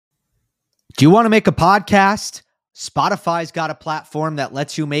Do you want to make a podcast? Spotify's got a platform that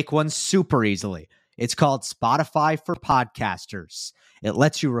lets you make one super easily. It's called Spotify for Podcasters. It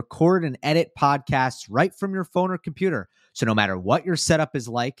lets you record and edit podcasts right from your phone or computer. So no matter what your setup is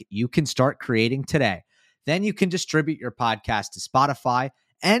like, you can start creating today. Then you can distribute your podcast to Spotify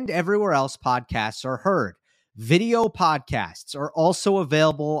and everywhere else podcasts are heard. Video podcasts are also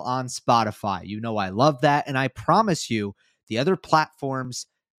available on Spotify. You know I love that, and I promise you the other platforms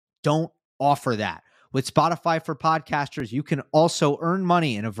don't offer that. With Spotify for Podcasters, you can also earn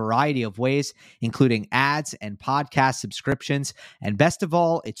money in a variety of ways, including ads and podcast subscriptions. And best of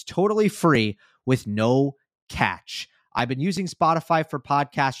all, it's totally free with no catch. I've been using Spotify for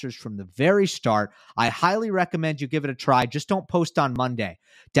Podcasters from the very start. I highly recommend you give it a try. Just don't post on Monday.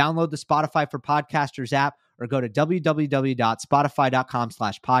 Download the Spotify for Podcasters app or go to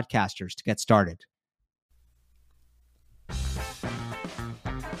www.spotify.com/podcasters to get started.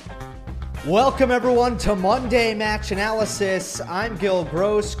 Welcome, everyone, to Monday Match Analysis. I'm Gil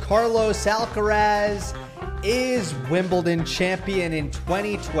Gross. Carlos Alcaraz is Wimbledon champion in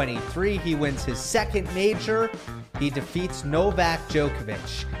 2023. He wins his second major. He defeats Novak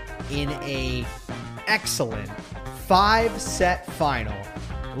Djokovic in an excellent 5-set final.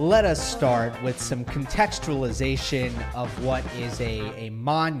 Let us start with some contextualization of what is a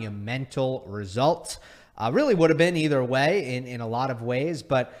monumental result. Really would have been either way in a lot of ways,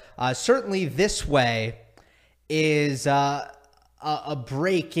 but certainly this way is a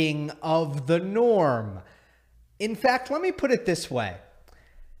breaking of the norm. In fact, let me put it this way.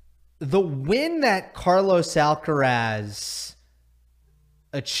 The win that Carlos Alcaraz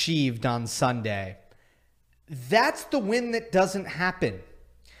achieved on Sunday, that's the win that doesn't happen.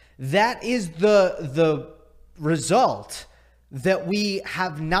 That is the result that we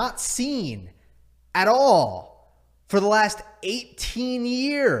have not seen at all for the last 18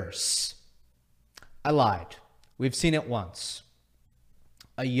 years. I lied. We've seen it once.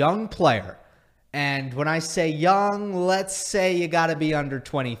 A young player, and when I say young, let's say you got to be under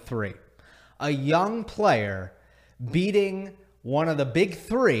 23. A young player beating one of the big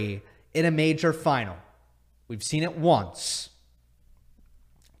three in a major final. We've seen it once.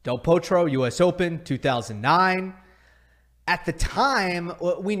 Del Potro, U.S. Open, 2009. At the time,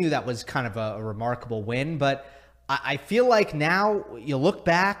 we knew that was kind of a remarkable win, but I feel like now you look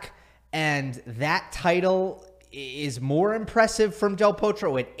back and that title is more impressive from Del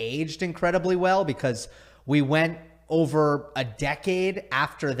Potro. It aged incredibly well because we went over a decade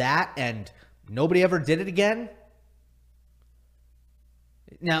after that and nobody ever did it again.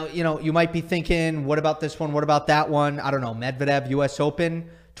 Now, you might be thinking, what about this one? What about that one? I don't know. Medvedev, U.S. Open,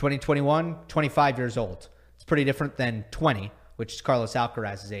 2021, 25 years old. It's pretty different than 20, which is Carlos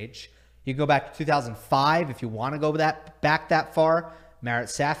Alcaraz's age. You can go back to 2005 if you want to go back that far. Marat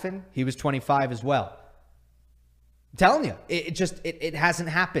Safin, he was 25 as well. I'm telling you, it hasn't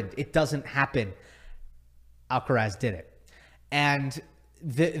happened. It doesn't happen. Alcaraz did it. And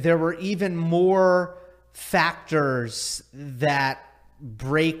there were even more factors that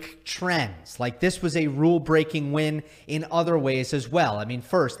break trends. Like this was a rule-breaking win in other ways as well. I mean,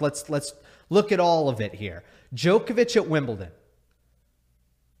 first, let's look at all of it here. Djokovic at Wimbledon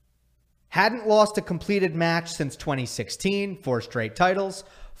hadn't lost a completed match since 2016, 4 straight titles,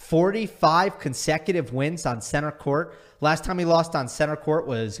 45 consecutive wins on center court. Last time he lost on center court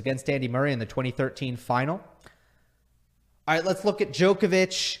was against Andy Murray in the 2013 final. All right, let's look at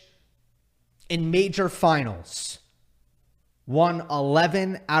Djokovic in major finals. Won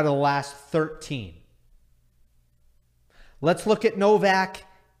 11 out of the last 13. Let's look at Novak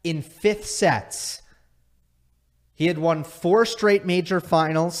in 5th sets. He had won 4 straight major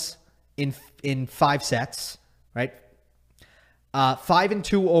finals in 5 sets, right?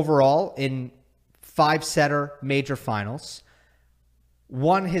 5-2 overall in 5-setter major finals.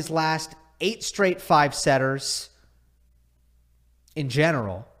 Won his last 8 straight 5-setters in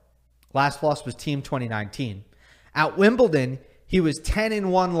general. Last loss was Team 2019. At Wimbledon, he was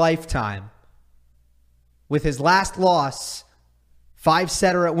 10-1 lifetime. With his last loss,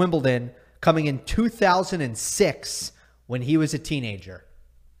 5-setter at Wimbledon, coming in 2006 when he was a teenager.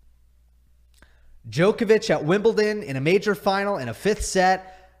 Djokovic at Wimbledon in a major final in a 5th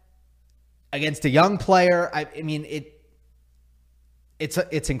set against a young player. I mean,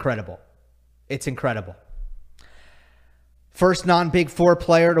 it's incredible. It's incredible. First non-Big Four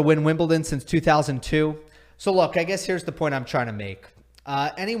player to win Wimbledon since 2002. So look, I guess here's the point I'm trying to make.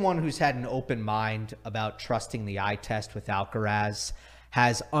 Anyone who's had an open mind about trusting the eye test with Alcaraz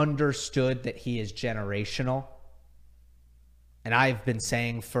has understood that he is generational. And I've been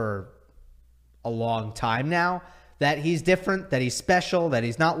saying for a long time now that he's different, that he's special, that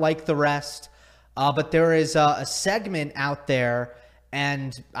he's not like the rest. But there is a segment out there,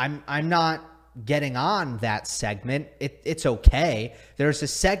 and I'm not getting on that segment. It's okay. There's a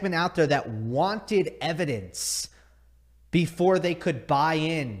segment out there that wanted evidence before they could buy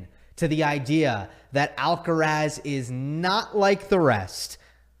in to the idea that Alcaraz is not like the rest,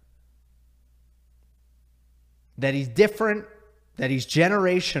 that he's different, that he's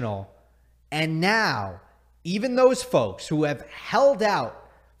generational. And now, even those folks who have held out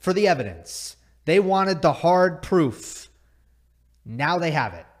for the evidence, they wanted the hard proof. Now they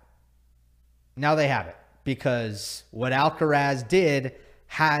have it. Now they have it, because what Alcaraz did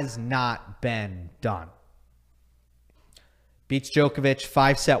has not been done. Beats Djokovic,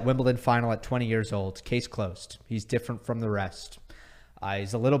 5-set Wimbledon final at 20 years old. Case closed. He's different from the rest.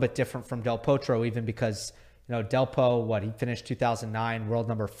 He's a little bit different from Del Potro, even because, Delpo, he finished 2009, world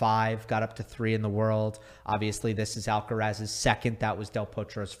number 5, got up to 3 in the world. Obviously, this is Alcaraz's second. That was Del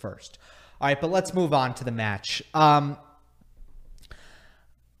Potro's first. All right, but let's move on to the match. I'm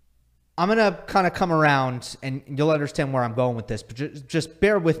going to kind of come around, and you'll understand where I'm going with this, but just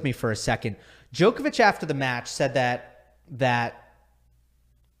bear with me for a second. Djokovic, after the match, said that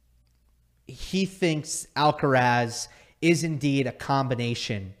he thinks Alcaraz is indeed a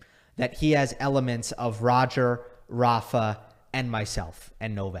combination, that he has elements of Roger, Rafa, and myself,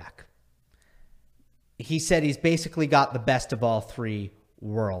 and Novak. He said he's basically got the best of all 3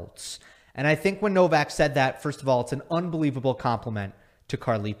 worlds. And I think when Novak said that, first of all, it's an unbelievable compliment to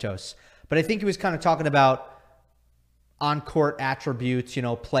Carlitos. But I think he was kind of talking about on-court attributes,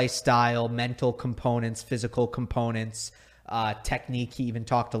 play style, mental components, physical components, technique. He even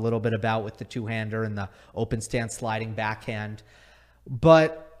talked a little bit about with the two-hander and the open stance sliding backhand.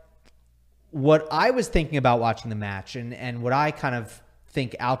 But what I was thinking about watching the match, and what I kind of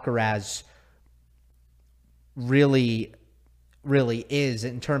think Alcaraz really is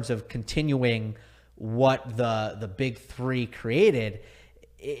in terms of continuing what the big 3 created,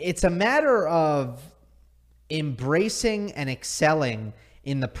 it's a matter of embracing and excelling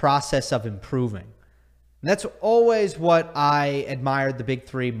in the process of improving. And that's always what I admired the big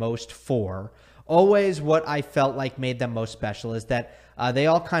 3 most for. Always what I felt like made them most special is that they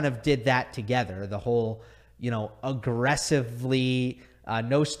all kind of did that together. The whole, aggressively,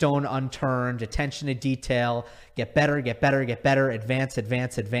 no stone unturned, attention to detail, get better,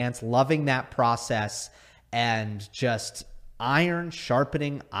 advance, loving that process, and just iron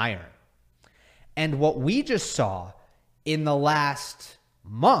sharpening iron. And what we just saw in the last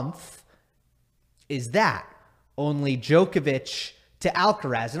month is that only Djokovic to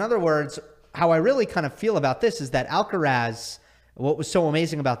Alcaraz. In other words, how I really kind of feel about this is that Alcaraz, what was so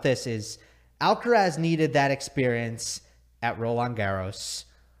amazing about this is Alcaraz needed that experience at Roland Garros,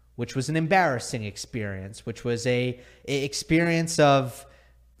 which was an embarrassing experience, which was a experience of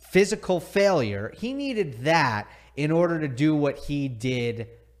physical failure. He needed that in order to do what he did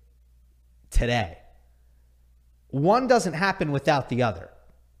today. One doesn't happen without the other,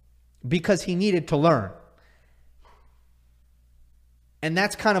 because he needed to learn. And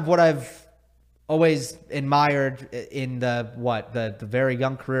that's kind of what I've always admired in the very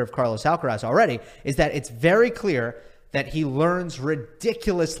young career of Carlos Alcaraz already, is that it's very clear that he learns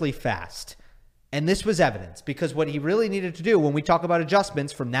ridiculously fast. And this was evidence, because what he really needed to do when we talk about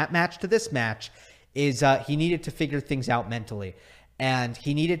adjustments from that match to this match is he needed to figure things out mentally. And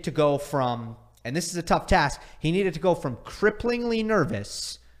he needed to go from, and this is a tough task, he needed to go from cripplingly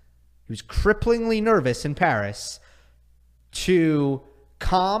nervous, he was cripplingly nervous in Paris, to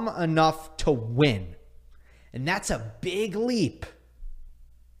calm enough to win. And that's a big leap.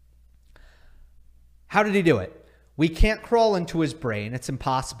 How did he do it? We can't crawl into his brain. It's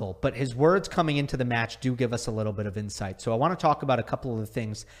impossible. But his words coming into the match do give us a little bit of insight. So I want to talk about a couple of the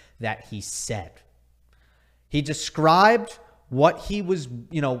things that he said. He described what he was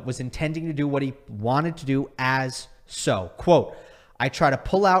intending to do, what he wanted to do as so. Quote, I try to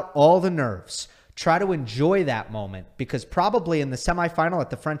pull out all the nerves, try to enjoy that moment, because probably in the semifinal at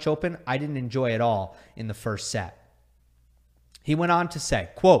the French Open, I didn't enjoy it all in the first set. He went on to say,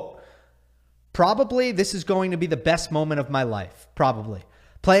 quote, probably this is going to be the best moment of my life. Probably.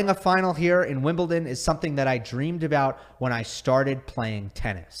 Playing a final here in Wimbledon is something that I dreamed about when I started playing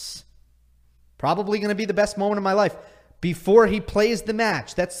tennis. Probably going to be the best moment of my life. Before he plays the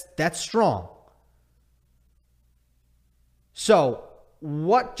match. That's strong. So,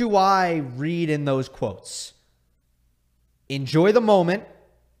 what do I read in those quotes? Enjoy the moment.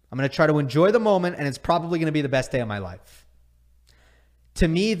 I'm going to try to enjoy the moment, and it's probably going to be the best day of my life. To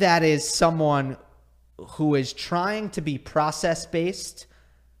me, that is someone who is trying to be process-based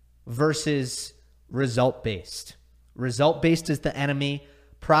versus result-based. Result-based is the enemy.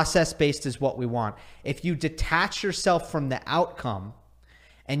 Process-based is what we want. If you detach yourself from the outcome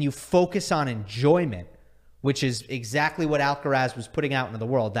and you focus on enjoyment, which is exactly what Alcaraz was putting out into the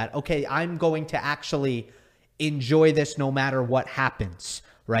world, that, okay, I'm going to actually enjoy this no matter what happens,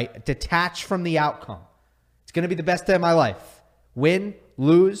 right? Detach from the outcome. It's going to be the best day of my life. Win,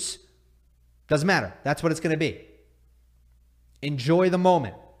 lose, doesn't matter. That's what it's going to be. Enjoy the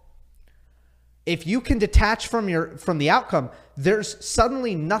moment. If you can detach from the outcome, there's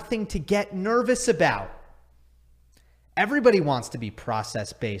suddenly nothing to get nervous about. Everybody wants to be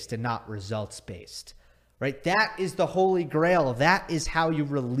process-based and not results-based, right? That is the holy grail. That is how you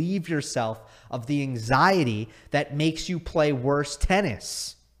relieve yourself of the anxiety that makes you play worse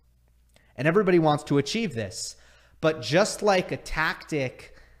tennis. And everybody wants to achieve this. But just like a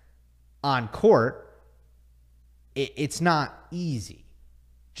tactic on court, it's not easy.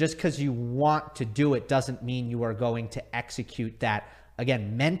 Just because you want to do it doesn't mean you are going to execute that,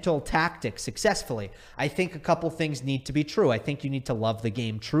 again, mental tactic successfully. I think a couple things need to be true. I think you need to love the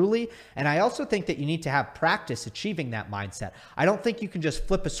game truly. And I also think that you need to have practice achieving that mindset. I don't think you can just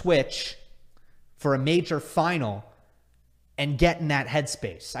flip a switch for a major final and get in that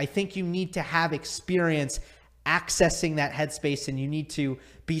headspace. I think you need to have experience accessing that headspace, and you need to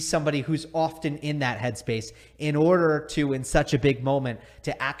be somebody who's often in that headspace in order to, in such a big moment,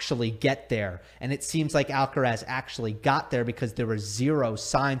 to actually get there. And it seems like Alcaraz actually got there because there were zero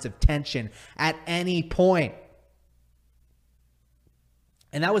signs of tension at any point.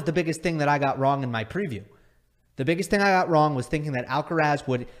 And that was the biggest thing that I got wrong in my preview. The biggest thing I got wrong was thinking that Alcaraz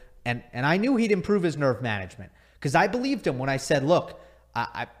would, and I knew he'd improve his nerve management, because I believed him when I said, look,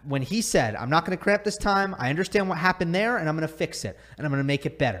 when he said, I'm not going to cramp this time, I understand what happened there, and I'm going to fix it, and I'm going to make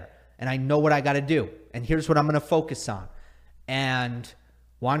it better, and I know what I got to do, and here's what I'm going to focus on. And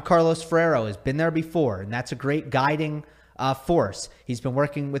Juan Carlos Ferrero has been there before, and that's a great guiding force. He's been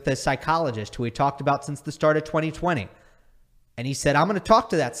working with a psychologist who he talked about since the start of 2020. And he said, I'm going to talk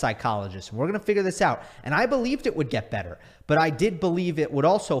to that psychologist, and we're going to figure this out. And I believed it would get better, but I did believe it would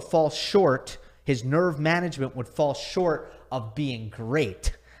also fall short. His nerve management would fall short of being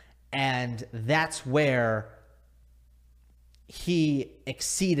great. And that's where he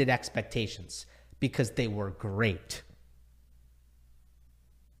exceeded expectations, because they were great.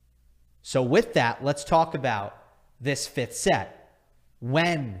 So with that, let's talk about this fifth set.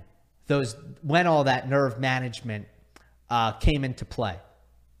 When all that nerve management came into play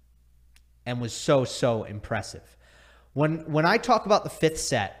and was so impressive. When I talk about the fifth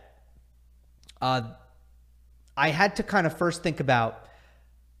set, I had to kind of first think about,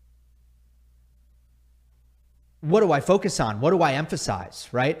 what do I focus on? What do I emphasize,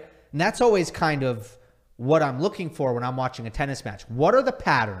 right? And that's always kind of what I'm looking for when I'm watching a tennis match. What are the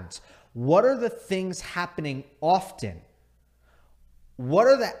patterns? What are the things happening often? What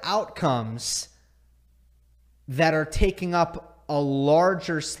are the outcomes that are taking up a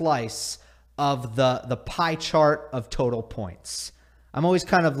larger slice of the pie chart of total points? I'm always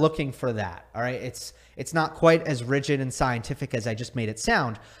kind of looking for that, all right? It's not quite as rigid and scientific as I just made it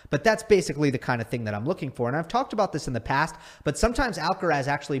sound, but that's basically the kind of thing that I'm looking for. And I've talked about this in the past, but sometimes Alcaraz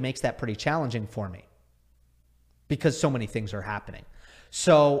actually makes that pretty challenging for me because so many things are happening.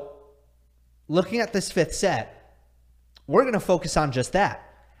 So looking at this fifth set, we're going to focus on just that.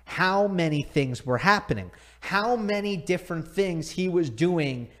 How many things were happening? How many different things he was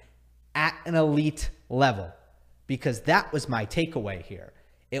doing at an elite level? Because that was my takeaway here.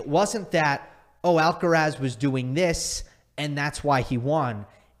 It wasn't that, oh, Alcaraz was doing this and that's why he won.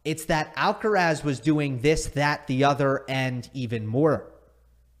 It's that Alcaraz was doing this, that, the other, and even more.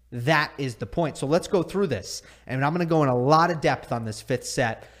 That is the point. So let's go through this. And I'm going to go in a lot of depth on this fifth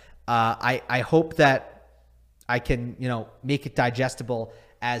set. I hope that I can, make it digestible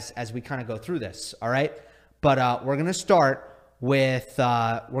as we kind of go through this. All right. But we're going to start with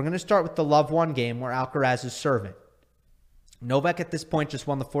the love one game where Alcaraz is serving. Novak at this point just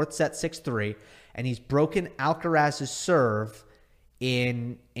won the fourth set 6-3, and he's broken Alcaraz's serve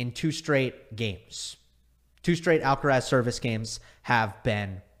in 2 straight games. 2 straight Alcaraz service games have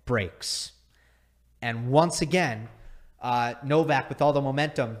been breaks. And once again, Novak, with all the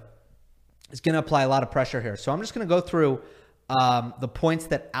momentum, is going to apply a lot of pressure here. So I'm just going to go through the points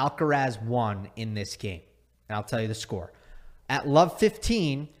that Alcaraz won in this game, and I'll tell you the score. At love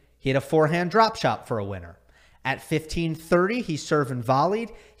 15, he hit a forehand drop shot for a winner. At 15-30, he served and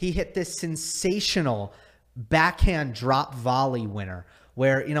volleyed. He hit this sensational backhand drop volley winner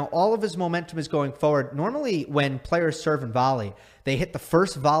where, all of his momentum is going forward. Normally, when players serve and volley, they hit the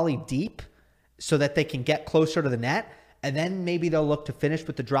first volley deep so that they can get closer to the net, and then maybe they'll look to finish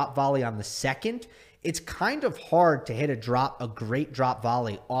with the drop volley on the second. it's kind of hard to hit a great drop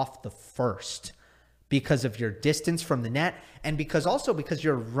volley off the first because of your distance from the net, and because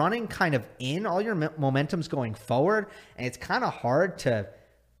you're running kind of in, all your momentum's going forward, and it's kind of hard to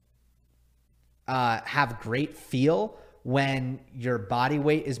have great feel when your body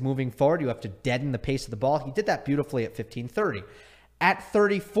weight is moving forward. You have to deaden the pace of the ball. He did that beautifully at 15-30. At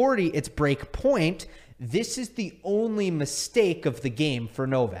 30-40, it's break point. This is the only mistake of the game for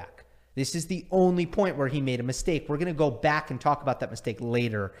Novak. This is the only point where he made a mistake. We're going to go back and talk about that mistake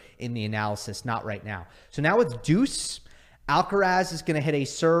later in the analysis, not right now. So now it's deuce. Alcaraz is going to hit a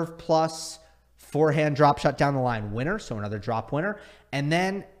serve plus forehand drop shot down the line winner, so another drop winner, and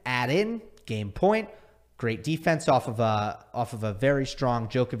then add in game point. Great defense off of a very strong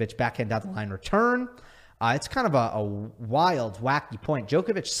Djokovic backhand down the line return. It's kind of a wild, wacky point.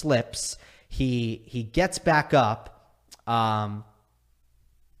 Djokovic slips. He gets back up.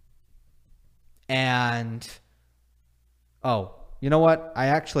 And, oh, you know what? I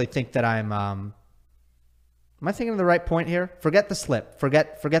actually think that am I thinking of the right point here? Forget the slip.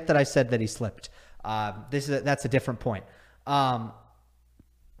 Forget that I said that he slipped. That's a different point.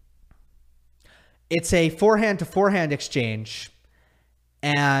 It's a forehand to forehand exchange,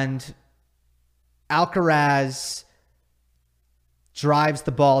 and Alcaraz drives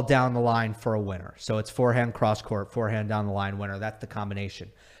the ball down the line for a winner. So it's forehand cross court, forehand down the line winner. That's the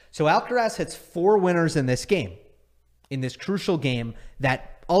combination. So Alcaraz hits 4 winners in this game, in this crucial game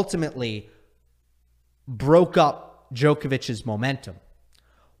that ultimately broke up Djokovic's momentum.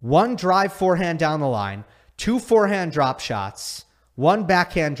 1 drive forehand down the line, 2 forehand drop shots, 1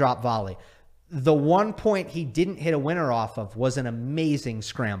 backhand drop volley. The 1 point he didn't hit a winner off of was an amazing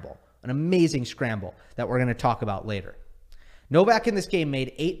scramble that we're going to talk about later. Novak in this game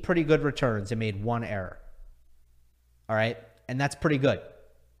made 8 pretty good returns and made 1 error. All right? And that's pretty good.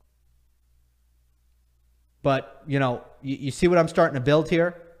 But, you see what I'm starting to build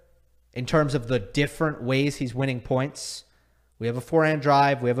here in terms of the different ways he's winning points. We have a forehand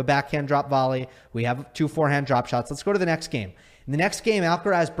drive. We have a backhand drop volley. We have 2 forehand drop shots. Let's go to the next game. In the next game,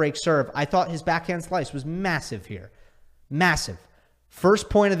 Alcaraz breaks serve. I thought his backhand slice was massive here. Massive.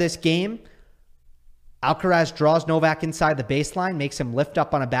 First point of this game, Alcaraz draws Novak inside the baseline, makes him lift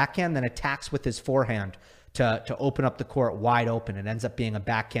up on a backhand, then attacks with his forehand to open up the court wide open. It ends up being a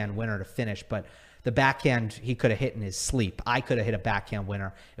backhand winner to finish, but the backhand he could have hit in his sleep. I could have hit a backhand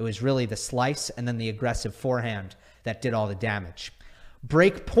winner. It was really the slice and then the aggressive forehand that did all the damage.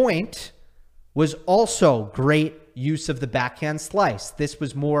 Break point was also great use of the backhand slice. This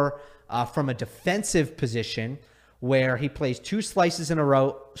was more from a defensive position where he plays 2 slices in a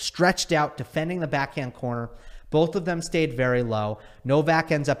row, stretched out, defending the backhand corner. Both of them stayed very low.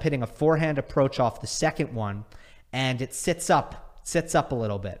 Novak ends up hitting a forehand approach off the second one, and it sits up a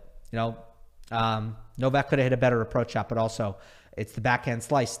little bit. Novak could have hit a better approach shot, but also it's the backhand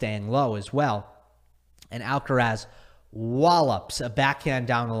slice staying low as well. And Alcaraz wallops a backhand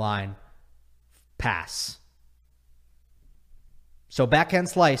down the line pass. So backhand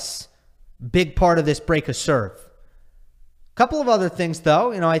slice, big part of this break of serve. Couple of other things,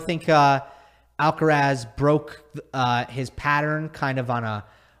 though. I think Alcaraz broke his pattern kind of on a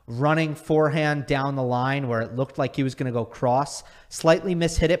running forehand down the line where it looked like he was going to go cross. Slightly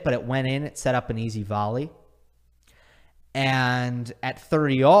mishit it, but it went in. It set up an easy volley. And at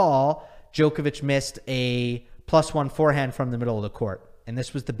 30-all, Djokovic missed a +1 forehand from the middle of the court. And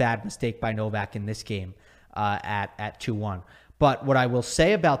this was the bad mistake by Novak in this game at 2-1. But what I will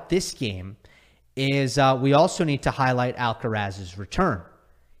say about this game is we also need to highlight Alcaraz's return.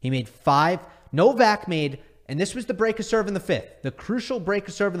 He made 5. Novak made, and this was the break of serve in the 5th, the crucial break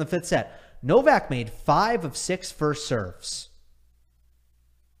of serve in the 5th set. Novak made 5 of 6 first serves.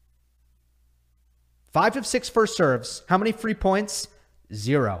 5 of 6 first serves. How many free points?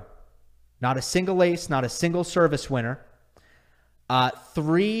 0. Not a single ace, not a single service winner.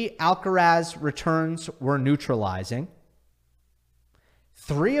 3 Alcaraz returns were neutralizing.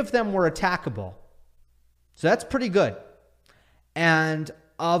 3 of them were attackable. So that's pretty good. And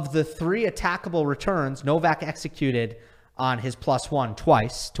of the 3 attackable returns, Novak executed on his +1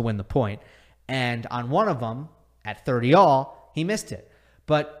 twice to win the point. And on one of them, at 30-all, he missed it.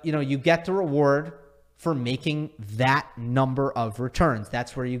 But, you get the reward for making that number of returns.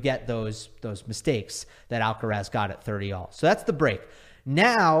 That's where you get those mistakes that Alcaraz got at 30-all. So that's the break.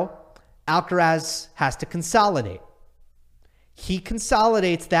 Now, Alcaraz has to consolidate. He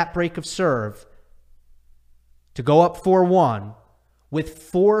consolidates that break of serve to go up 4-1 with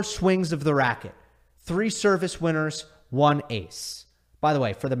 4 swings of the racket. 3 service winners, 1 ace. By the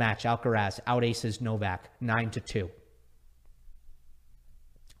way, for the match, Alcaraz out-aces Novak 9-2.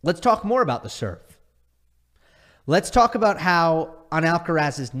 Let's talk more about the serve. Let's talk about how on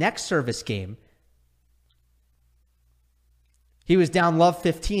Alcaraz's next service game, he was down love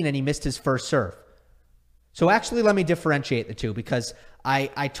 15 and he missed his first serve. So actually, let me differentiate the two, because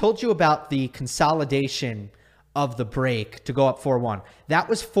I told you about the consolidation of the break to go up 4-1. That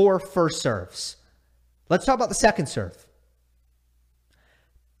was 4 first serves. Let's talk about the second serve.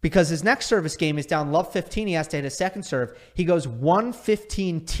 Because his next service game is down love 15. He has to hit a second serve. He goes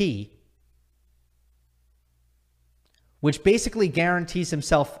 1-15T, which basically guarantees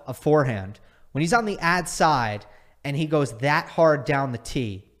himself a forehand. When he's on the ad side and he goes that hard down the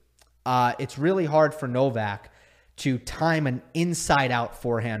tee, it's really hard for Novak to time an inside-out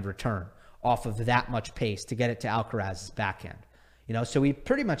forehand return off of that much pace to get it to Alcaraz's backhand. So he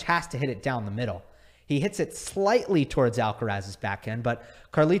pretty much has to hit it down the middle. He hits it slightly towards Alcaraz's backhand, but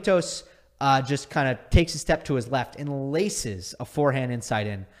Carlitos just kind of takes a step to his left and laces a forehand inside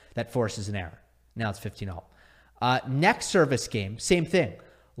in that forces an error. Now it's 15-all. Next service game, same thing.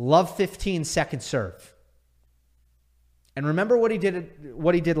 Love 15 second serve. And remember what he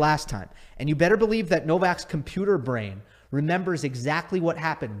did last time. And you better believe that Novak's computer brain remembers exactly what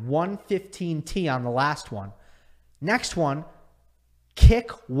happened. 1-15T on the last one. Next one,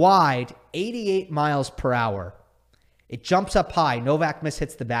 kick wide, 88 miles per hour. It jumps up high. Novak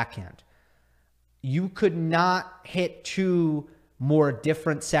mishits the backhand. You could not hit 2 more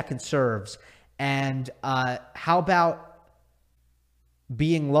different second serves. And how about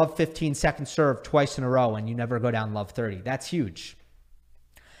being love 15 second serve twice in a row and you never go down love 30? That's huge.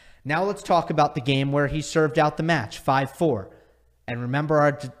 Now let's talk about the game where he served out the match, 5-4. And remember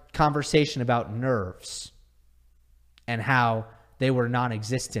our conversation about nerves and how they were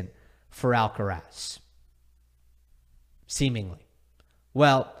non-existent for Alcaraz, seemingly.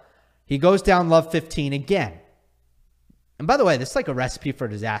 Well, he goes down love 15 again. And by the way, this is like a recipe for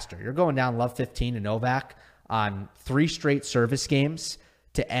disaster. You're going down love 15 to Novak on 3 straight service games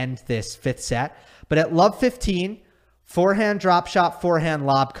to end this 5th set. But at love 15, forehand drop shot, forehand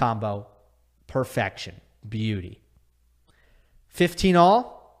lob combo, perfection, beauty.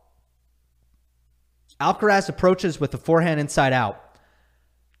 15-all. Alcaraz approaches with the forehand inside out.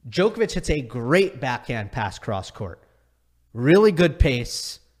 Djokovic hits a great backhand pass cross court. Really good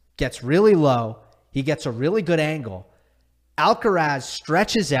pace, gets really low. He gets a really good angle. Alcaraz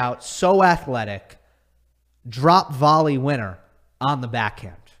stretches out, so athletic. Drop volley winner on the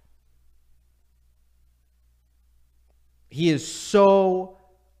backhand. He is so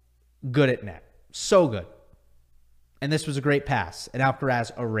good at net. So good. And this was a great pass, and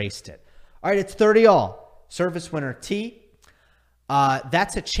Alcaraz erased it. All right, it's 30-all. Service winner T.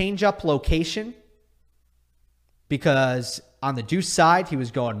 That's a change-up location because on the deuce side, he was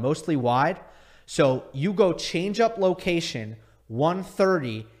going mostly wide. So you go change-up location,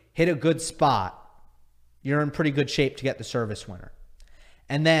 130, hit a good spot. You're in pretty good shape to get the service winner.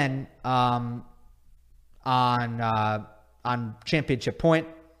 And then on championship point,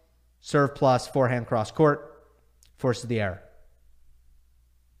 serve plus, forehand cross court, forces the error.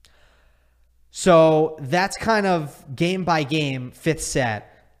 So that's kind of game by game, 5th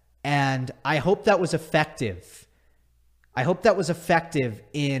set. And I hope that was effective. I hope that was effective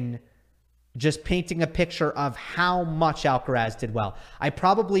in just painting a picture of how much Alcaraz did well. I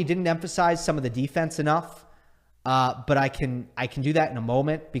probably didn't emphasize some of the defense enough, but I can do that in a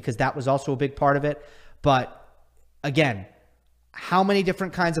moment because that was also a big part of it. But again, how many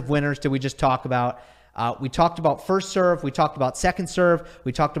different kinds of winners did we just talk about? We talked about first serve. We talked about second serve.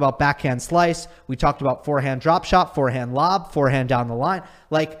 We talked about backhand slice. We talked about forehand drop shot, forehand lob, forehand down the line.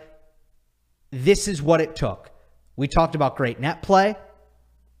 Like, this is what it took. We talked about great net play,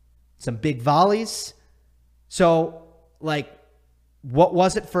 some big volleys. So, like, what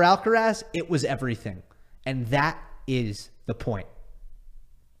was it for Alcaraz? It was everything. And that is the point.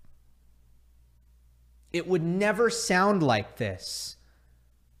 It would never sound like this.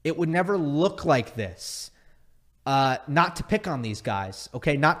 It would never look like this. Not to pick on these guys,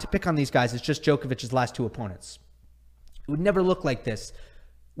 okay? Not to pick on these guys. It's just Djokovic's last 2 opponents. It would never look like this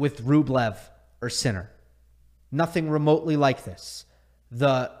with Rublev or Sinner. Nothing remotely like this.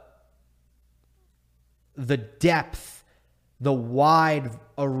 The depth, the wide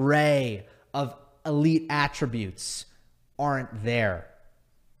array of elite attributes aren't there.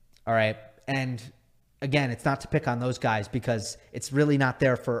 All right? And again, it's not to pick on those guys because it's really not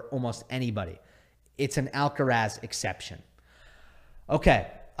there for almost anybody. It's an Alcaraz exception. Okay.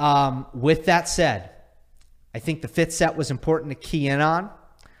 With that said, I think the 5th set was important to key in on.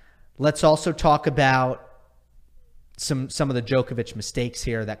 Let's also talk about some of the Djokovic mistakes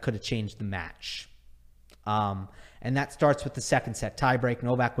here that could have changed the match. And that starts with the second set tiebreak.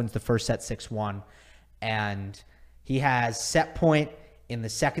 Novak wins the first set 6-1. And He has set point in the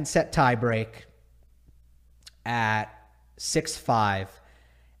second set tiebreak at 6-5,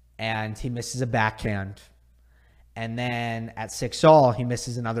 and he misses a backhand. And then at 6-all, he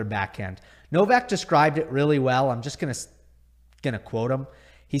misses another backhand. Novak described it really well. I'm just gonna quote him.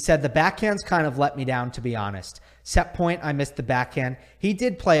 He said, "The backhands kind of let me down, to be honest. Set point, I missed the backhand. He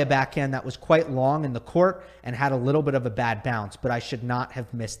did play a backhand that was quite long in the court and had a little bit of a bad bounce, but I should not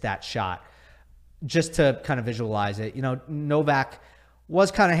have missed that shot." Just to kind of visualize it, Novak was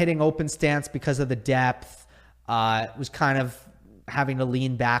kind of hitting open stance because of the depth, was kind of having to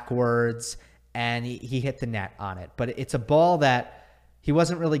lean backwards, and he hit the net on it. But it's a ball that he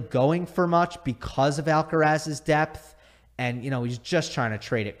wasn't really going for much because of Alcaraz's depth. And, he's just trying to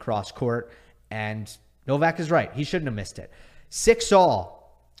trade it cross court. And Novak is right. He shouldn't have missed it. 6-all.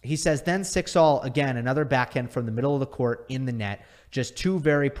 He says, then 6-all, again, another backhand from the middle of the court in the net. Just two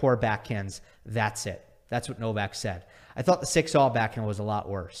very poor backhands. That's it. That's what Novak said. I thought the 6-all backhand was a lot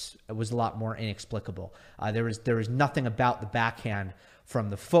worse. It was a lot more inexplicable. There was nothing about the backhand, from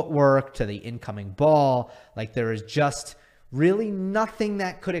the footwork to the incoming ball. Like, there is just really nothing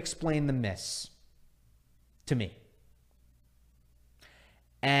that could explain the miss to me.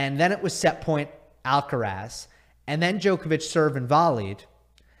 And then it was set point Alcaraz. And then Djokovic serve and volleyed.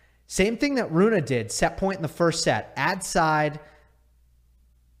 Same thing that Rune did. Set point in the first set. Ad side.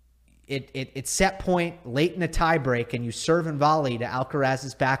 It's set point late in a tiebreak, and you serve and volley to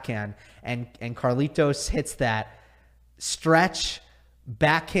Alcaraz's backhand. And Carlitos hits that stretch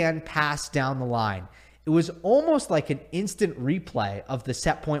backhand pass down the line. It was almost like an instant replay of the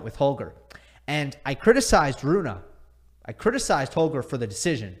set point with Holger. And I criticized Rune. I criticized Holger for the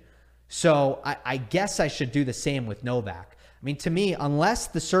decision. So I guess I should do the same with Novak. I mean, to me, unless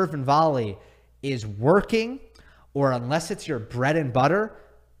the serve and volley is working, or unless it's your bread and butter,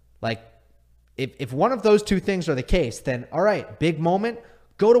 like if one of those two things are the case, then all right, big moment,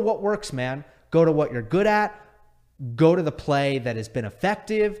 go to what works, man. Go to what you're good at. Go to the play that has been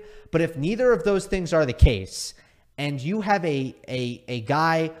effective. But if neither of those things are the case, and you have a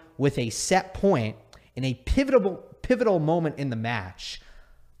guy with a set point in a pivotal moment in the match,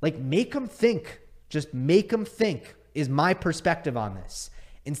 like, make him think. Just make him think is my perspective on this.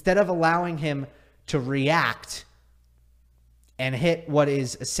 Instead of allowing him to react and hit what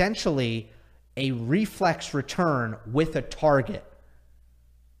is essentially a reflex return with a target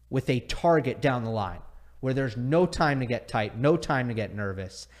down the line, where there's no time to get tight, no time to get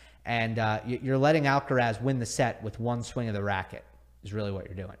nervous. And you're letting Alcaraz win the set with one swing of the racket is really what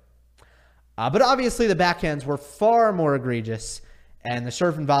you're doing. But obviously the backhands were far more egregious, and the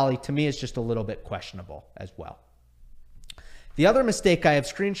serve and volley, to me, is just a little bit questionable as well. The other mistake I have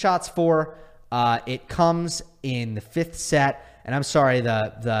screenshots for, it comes in the fifth set, and I'm sorry,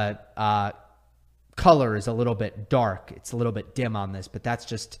 the color is a little bit dark. It's a little bit dim on this, but that's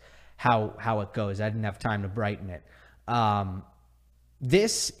just how it goes. I didn't have time to brighten it.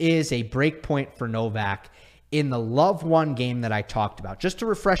 This is a break point for Novak in the Love 1 game that I talked about. Just to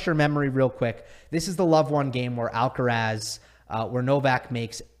refresh your memory real quick, this is the Love 1 game where Alcaraz, where Novak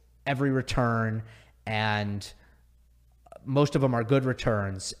makes every return, and most of them are good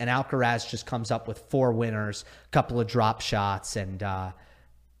returns, and Alcaraz just comes up with 4 winners, a couple of drop shots, and a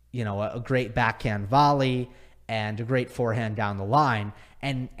great backhand volley and a great forehand down the line.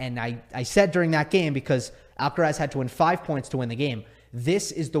 And I said during that game, because Alcaraz had to win 5 points to win the game,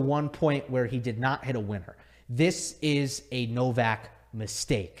 this is the one point where he did not hit a winner. This is a Novak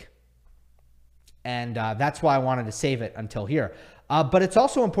mistake. And that's why I wanted to save it until here. But it's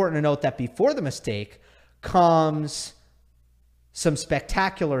also important to note that before the mistake comes some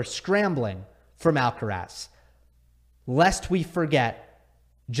spectacular scrambling from Alcaraz, lest we forget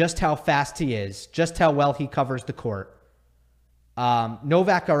just how fast he is, just how well he covers the court.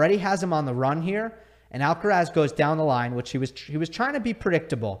 Novak already has him on the run here, and Alcaraz goes down the line, which he was trying to be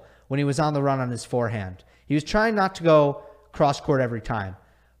predictable when he was on the run on his forehand. He was trying not to go cross court every time.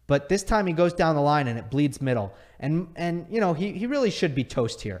 But this time he goes down the line and it bleeds middle. And he really should be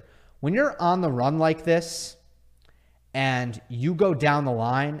toast here. When you're on the run like this and you go down the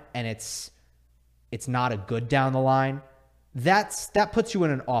line and it's not a good down the line, that puts you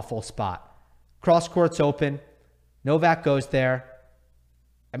in an awful spot. Cross court's open. Novak goes there.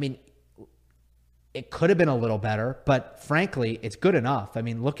 I mean, it could have been a little better, but frankly, it's good enough. I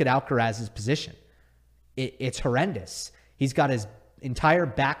mean, look at Alcaraz's position. It's horrendous. He's got his entire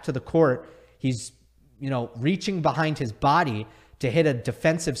back to the court. He's, reaching behind his body to hit a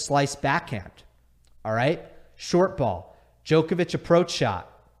defensive slice backhand. All right? Short ball. Djokovic approach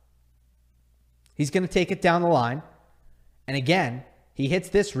shot. He's going to take it down the line. And again, he hits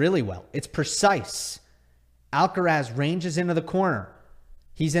this really well. It's precise. Alcaraz ranges into the corner.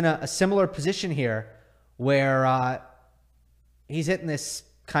 He's in a similar position here where he's hitting this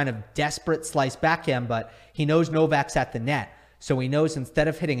kind of desperate slice backhand, but he knows Novak's at the net. So he knows instead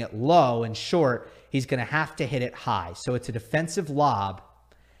of hitting it low and short, he's going to have to hit it high. So it's a defensive lob.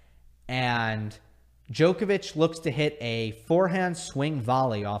 And Djokovic looks to hit a forehand swing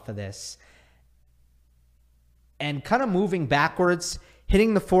volley off of this. And kind of moving backwards,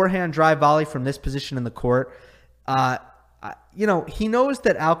 hitting the forehand drive volley from this position in the court. He knows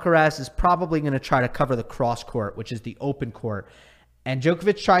that Alcaraz is probably going to try to cover the cross court, which is the open court. And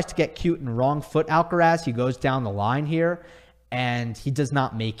Djokovic tries to get cute and wrong foot Alcaraz. He goes down the line here, and he does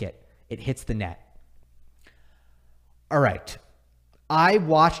not make it. It hits the net. All right. I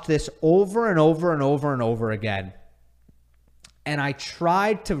watched this over and over and over and over again, and I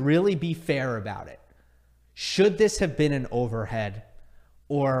tried to really be fair about it. Should this have been an overhead,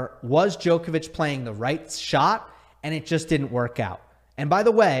 or was Djokovic playing the right shot and it just didn't work out? And by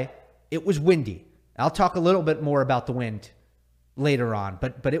the way, it was windy. I'll talk a little bit more about the wind later on,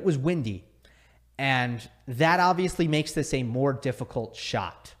 but it was windy. And that obviously makes this a more difficult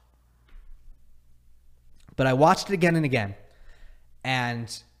shot. But I watched it again and again.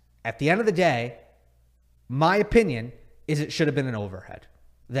 And at the end of the day, my opinion is it should have been an overhead.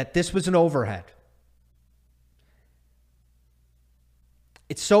 That this was an overhead.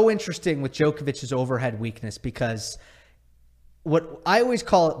 It's so interesting with Djokovic's overhead weakness because what I always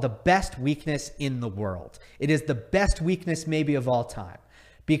call it the best weakness in the world. It is the best weakness maybe of all time.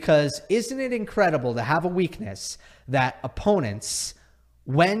 Because isn't it incredible to have a weakness that opponents,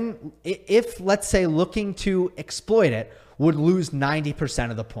 if let's say looking to exploit it, would lose 90%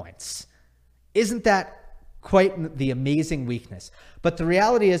 of the points? Isn't that quite the amazing weakness? But the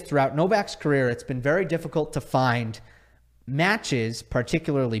reality is throughout Novak's career, it's been very difficult to find matches,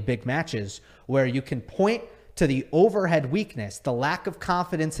 particularly big matches, where you can point to the overhead weakness, the lack of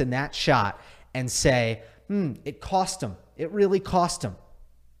confidence in that shot, and say, it cost him. It really cost him.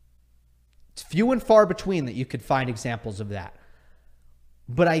 It's few and far between that you could find examples of that.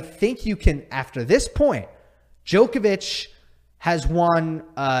 But I think you can, after this point, Djokovic has won,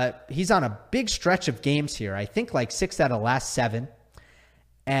 he's on a big stretch of games here. I think like 6 out of the last 7.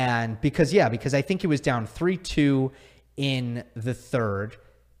 And because I think he was down 3-2 in the third.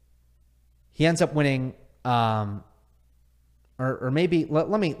 He ends up winning, or maybe, let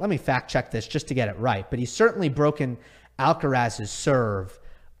me fact check this just to get it right. But he's certainly broken Alcaraz's serve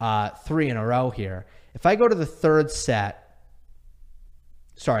 3 in a row here. If I go to the fourth set,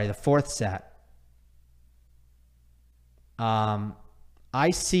 I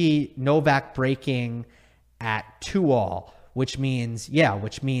see Novak breaking at 2-all, which means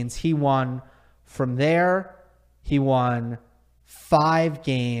he won from there. He won 5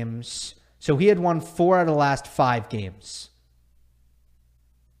 games. So he had won 4 out of the last 5 games.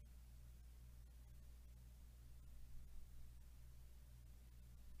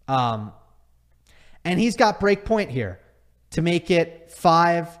 And he's got break point here to make it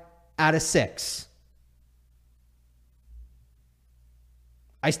 5 out of 6.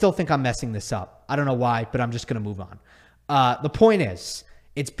 I still think I'm messing this up. I don't know why, but I'm just going to move on. The point is,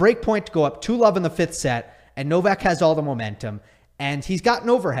 it's break point to go up 2-love in the 5th set, and Novak has all the momentum, and he's got an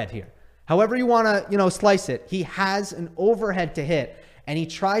overhead here. However you want to, slice it, he has an overhead to hit, and he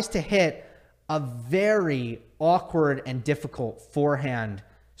tries to hit a very awkward and difficult forehand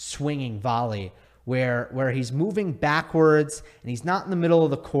swinging volley where he's moving backwards, and he's not in the middle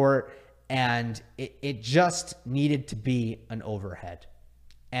of the court, and it just needed to be an overhead.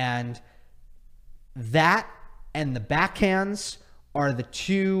 And that and the backhands are the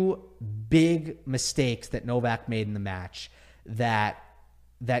 2 big mistakes that Novak made in the match that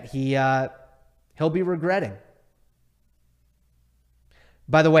he'll be regretting.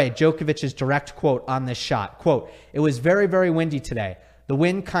 By the way, Djokovic's direct quote on this shot, quote, "It was very, very windy today. The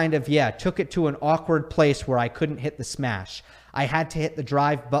wind kind of, took it to an awkward place where I couldn't hit the smash. I had to hit the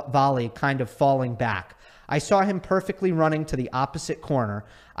drive volley kind of falling back. I saw him perfectly running to the opposite corner.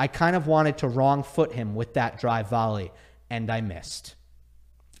 I kind of wanted to wrong foot him with that drive volley, and I missed."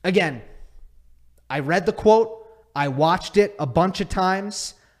 Again, I read the quote. I watched it a bunch of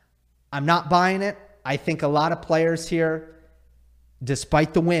times. I'm not buying it. I think a lot of players here,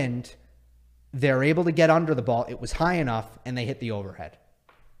 despite the wind, they're able to get under the ball. It was high enough, and they hit the overhead.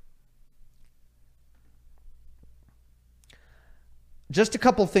 Just a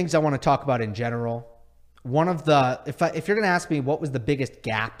couple of things I want to talk about in general. One of the, if you're going to ask me what was the biggest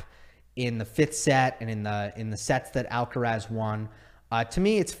gap in the 5th set and in the sets that Alcaraz won, to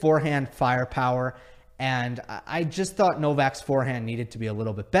me it's forehand firepower, and I just thought Novak's forehand needed to be a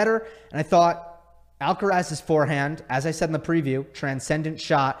little bit better, and I thought Alcaraz's forehand, as I said in the preview, transcendent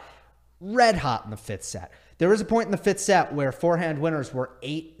shot, red hot in the fifth set. There was a point in the fifth set where forehand winners were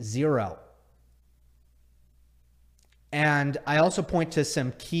 8-0. And I also point to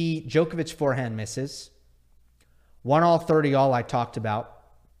some key Djokovic forehand misses. 1-all, 30-all I talked about.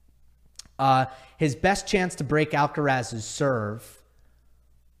 His best chance to break Alcaraz's serve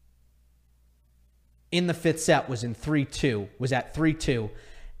in the fifth set was at 3-2.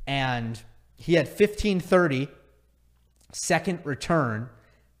 And he had 15-30, second return,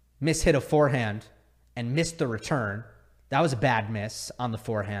 mishit a forehand, and missed the return. That was a bad miss on the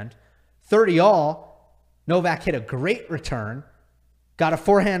forehand. 30-all, Novak hit a great return, got a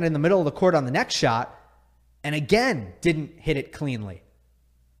forehand in the middle of the court on the next shot, and again didn't hit it cleanly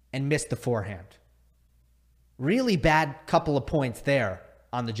and missed the forehand. Really bad couple of points there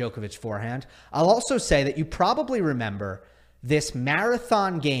on the Djokovic forehand. I'll also say that you probably remember this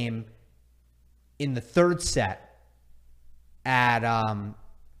marathon game in the third set at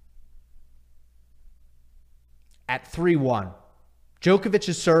 3-1. Djokovic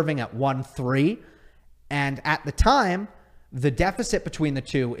is serving at 1-3, and at the time, the deficit between the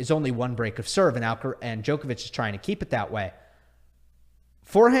two is only one break of serve, and Djokovic is trying to keep it that way.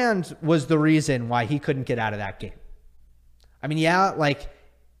 Forehand was the reason why he couldn't get out of that game. I mean, yeah, like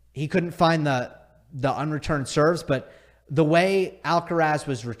he couldn't find the unreturned serves, but the way Alcaraz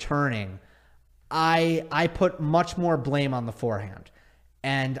was returning, I put much more blame on the forehand.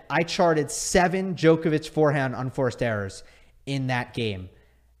 And I charted 7 Djokovic forehand unforced errors in that game.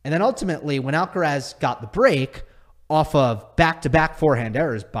 And then ultimately, when Alcaraz got the break off of back-to-back forehand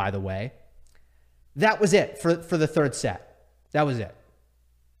errors, by the way, that was it for the third set. That was it.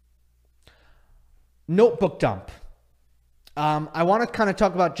 Notebook dump. I want to kind of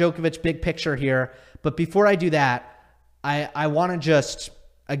talk about Djokovic big picture here, but before I do that, I want to just,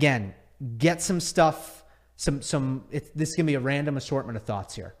 again, get some stuff, this is going to be a random assortment of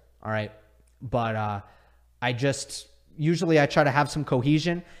thoughts here, all right? But usually I try to have some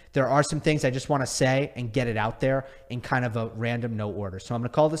cohesion. There are some things I just want to say and get it out there in kind of a random no order. So I'm going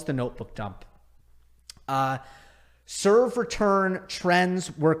to call this the notebook dump. Serve return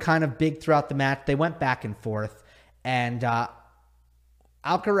trends were kind of big throughout the match. They went back and forth. And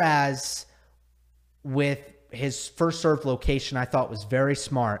Alcaraz, with his first serve location, I thought was very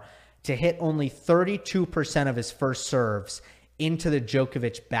smart to hit only 32% of his first serves into the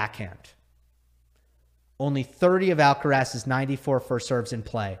Djokovic backhand. Only 30 of Alcaraz's 94 first serves in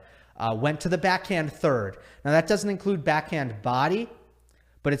play went to the backhand third. Now, that doesn't include backhand body,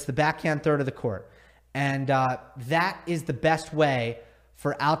 but it's the backhand third of the court. And that is the best way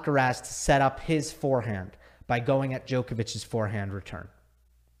for Alcaraz to set up his forehand, by going at Djokovic's forehand return.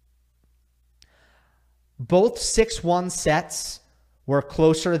 Both 6-1 sets were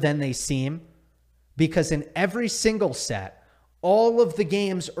closer than they seem, because in every single set, all of the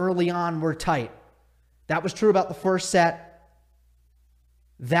games early on were tight. That was true about the first set.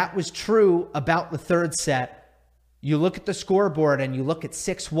 That was true about the third set. You look at the scoreboard and you look at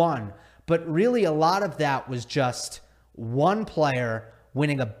 6-1, but really a lot of that was just one player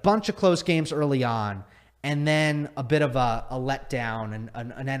winning a bunch of close games early on, and then a bit of a letdown and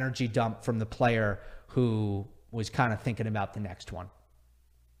an energy dump from the player who was kind of thinking about the next one.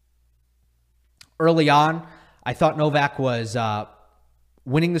 Early on, I thought Novak was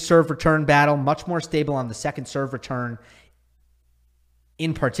winning the serve return battle, much more stable on the second serve return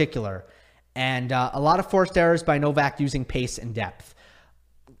in particular. And a lot of forced errors by Novak using pace and depth.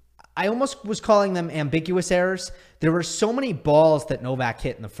 I almost was calling them ambiguous errors. There were so many balls that Novak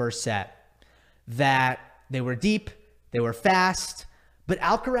hit in the first set that they were deep, they were fast, but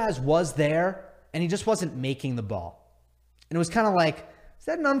Alcaraz was there and he just wasn't making the ball. And it was kind of like, is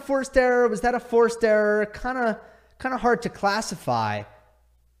that an unforced error? Was that a forced error? Kind of hard to classify.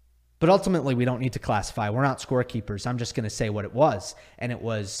 But ultimately, we don't need to classify. We're not scorekeepers. I'm just going to say what it was. And it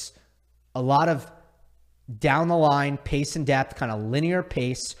was a lot of down the line, pace and depth, kind of linear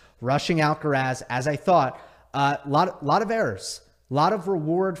pace, rushing Alcaraz, as I thought. A lot of errors. A lot of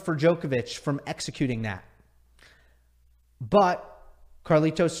reward for Djokovic from executing that. But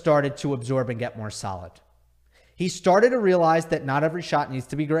Carlitos started to absorb and get more solid. He started to realize that not every shot needs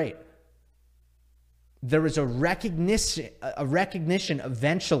to be great. There was a recognition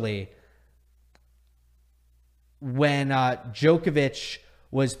eventually when Djokovic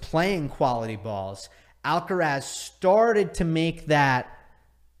was playing quality balls. Alcaraz started to make that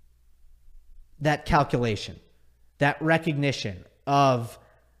calculation, that recognition of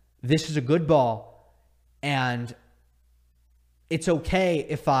this is a good ball and it's okay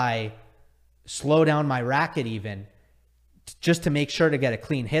if I slow down my racket even just to make sure to get a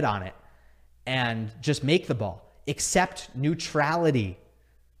clean hit on it. and just make the ball. Accept neutrality.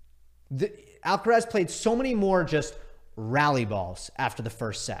 Alcaraz played so many more just rally balls after the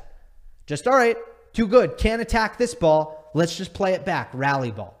first set. Just, all right, too good. Can't attack this ball. Let's just play it back.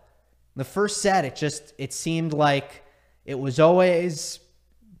 Rally ball. The first set, it seemed like it was always,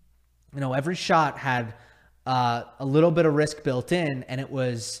 every shot had a little bit of risk built in, and it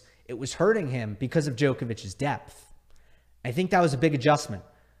was hurting him because of Djokovic's depth. I think that was a big adjustment.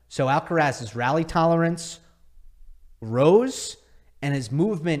 So Alcaraz's rally tolerance rose, and his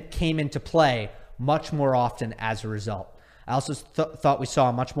movement came into play much more often as a result. I also thought we saw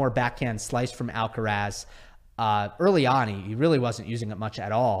a much more backhand slice from Alcaraz. Early on, he really wasn't using it much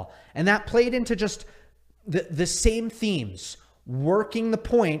at all. And that played into just the same themes, working the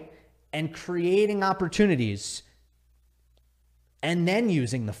point and creating opportunities, and then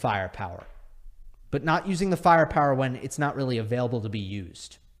using the firepower, but not using the firepower when it's not really available to be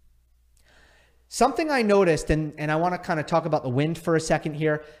used. Something I noticed, and I want to kind of talk about the wind for a second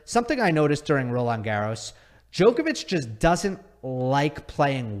here. Something I noticed during Roland Garros, Djokovic just doesn't like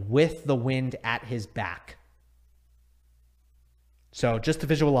playing with the wind at his back. So just to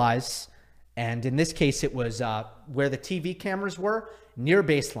visualize, and in this case, it was where the TV cameras were, near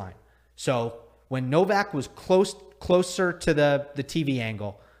baseline. So when Novak was closer to the TV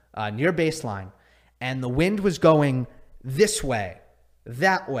angle, near baseline, and the wind was going this way,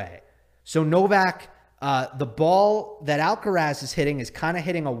 that way. So Novak, the ball that Alcaraz is hitting is kind of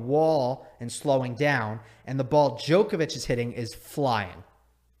hitting a wall and slowing down, and the ball Djokovic is hitting is flying.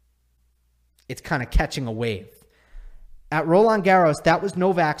 It's kind of catching a wave. At Roland Garros, that was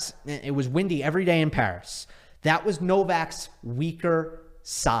Novak's, it was windy every day in Paris. That was Novak's weaker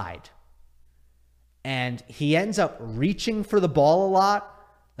side. And he ends up reaching for the ball a lot,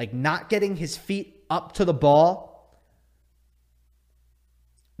 like not getting his feet up to the ball,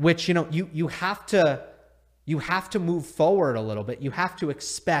 which, you have to move forward a little bit. You have to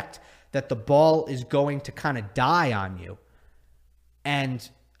expect that the ball is going to kind of die on you and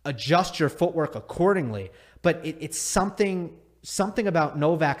adjust your footwork accordingly. But it's something about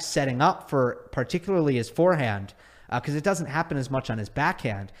Novak setting up for particularly his forehand, because it doesn't happen as much on his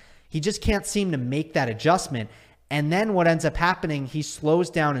backhand. He just can't seem to make that adjustment. And then what ends up happening, he slows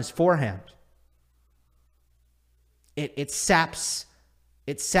down his forehand. It saps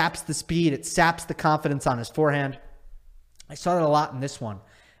the speed. It saps the confidence on his forehand. I saw that a lot in this one.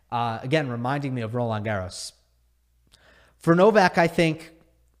 Again, reminding me of Roland Garros. For Novak, I think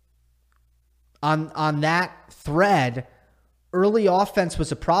on that thread, early offense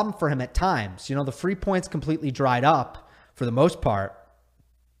was a problem for him at times. The free points completely dried up for the most part.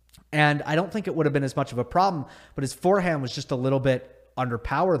 And I don't think it would have been as much of a problem, but his forehand was just a little bit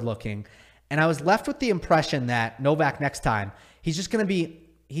underpowered looking. And I was left with the impression that Novak next time, he's going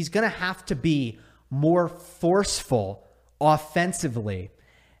to have to be more forceful offensively,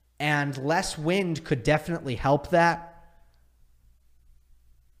 and less wind could definitely help that.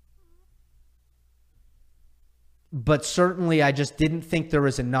 But certainly I just didn't think there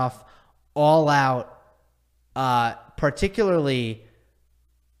was enough all out, particularly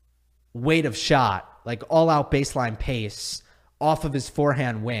weight of shot, like all out baseline pace off of his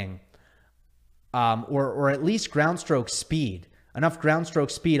forehand wing, or at least ground stroke speed, enough ground stroke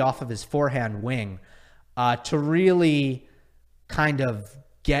speed off of his forehand wing to really kind of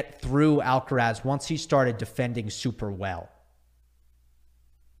get through Alcaraz once he started defending super well.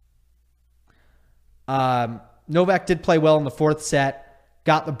 Novak did play well in the fourth set,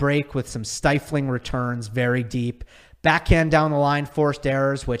 got the break with some stifling returns, very deep. Backhand down the line, forced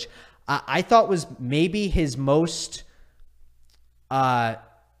errors, which I thought was maybe his most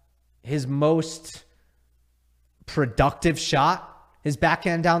productive shot, his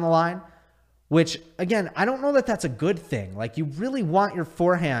backhand down the line, which, again, I don't know that that's a good thing. Like, you really want your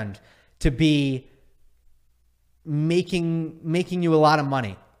forehand to be making you a lot of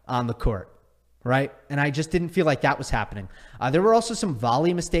money on the court. Right? And I just didn't feel like that was happening. There were also some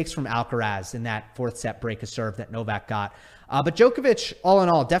volley mistakes from Alcaraz in that fourth set break of serve that Novak got. But Djokovic, all in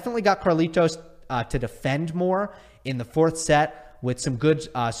all, definitely got Carlitos to defend more in the fourth set with some good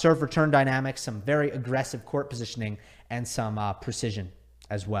serve return dynamics, some very aggressive court positioning, and some precision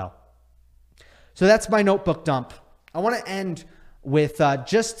as well. So that's my notebook dump. I want to end with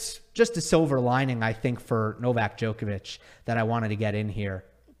just a silver lining, I think, for Novak Djokovic that I wanted to get in here.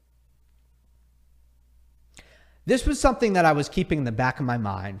 This was something that I was keeping in the back of my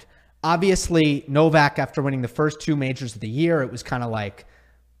mind. Obviously, Novak, after winning the first two majors of the year, it was kind of like,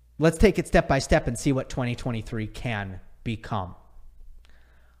 let's take it step by step and see what 2023 can become.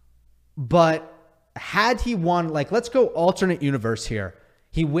 But had he won, like, let's go alternate universe here.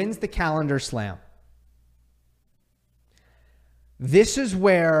 He wins the calendar slam. This is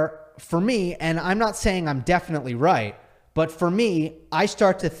where, for me, and I'm not saying I'm definitely right, but for me, I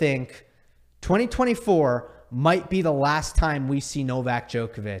start to think 2024 might be the last time we see Novak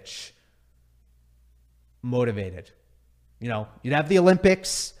Djokovic motivated. You know, you'd have the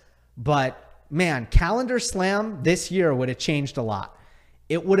Olympics, but man, calendar slam this year would have changed a lot.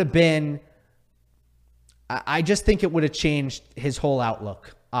 It would have been, I just think it would have changed his whole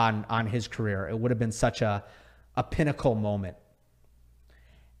outlook on his career. It would have been such a pinnacle moment.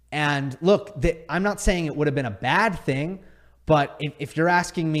 And look, I'm not saying it would have been a bad thing, but if you're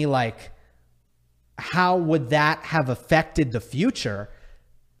asking me, like, how would that have affected the future?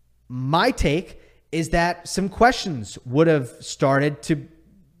 My take is that some questions would have started to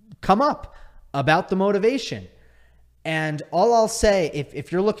come up about the motivation. And all I'll say,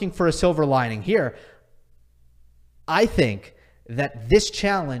 if you're looking for a silver lining here, I think that this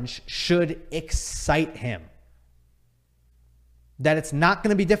challenge should excite him. That it's not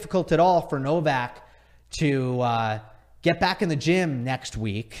going to be difficult at all for Novak to get back in the gym next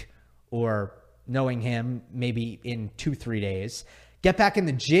week, or knowing him, maybe in 2-3 days, get back in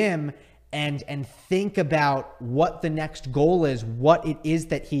the gym and think about what the next goal is, what it is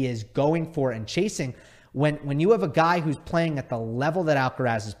that he is going for and chasing. When you have a guy who's playing at the level that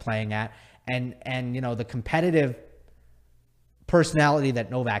Alcaraz is playing at, and you know, the competitive personality that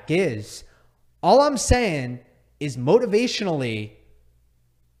Novak is, all I'm saying is motivationally,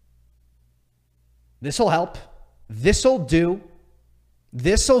 this will help. This will do.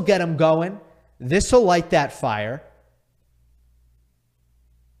 This will get him going. This will light that fire.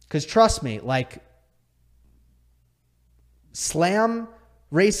 Because trust me, like, slam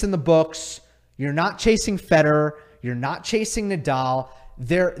race in the books. You're not chasing Federer. You're not chasing Nadal.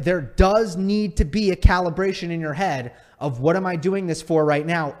 There does need to be a calibration in your head of, what am I doing this for right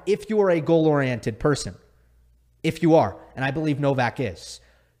now, if you are a goal-oriented person. If you are, and I believe Novak is.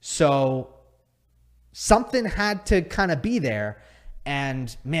 So something had to kind of be there,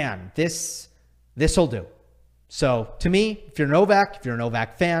 and man, this will do. So to me, if you're a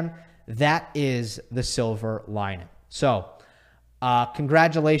Novak fan, that is the silver lining. So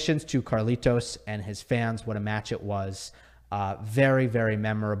congratulations to Carlitos and his fans. What a match it was. Very, very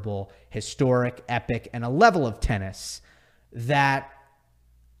memorable, historic, epic, and a level of tennis that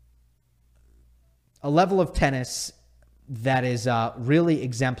is really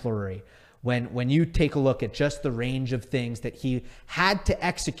exemplary when you take a look at just the range of things that he had to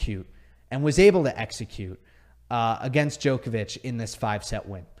execute and was able to execute against Djokovic in this 5-set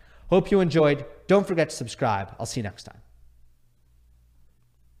win. Hope you enjoyed. Don't forget to subscribe. I'll see you next time.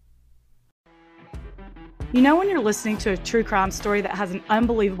 You know when you're listening to a true crime story that has an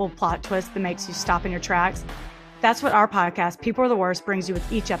unbelievable plot twist that makes you stop in your tracks? That's what our podcast, People Are the Worst, brings you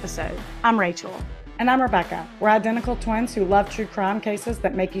with each episode. I'm Rachel. And I'm Rebecca. We're identical twins who love true crime cases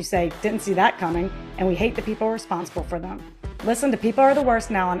that make you say, didn't see that coming, and we hate the people responsible for them. Listen to People Are the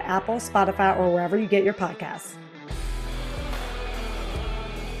Worst now on Apple, Spotify, or wherever you get your podcasts.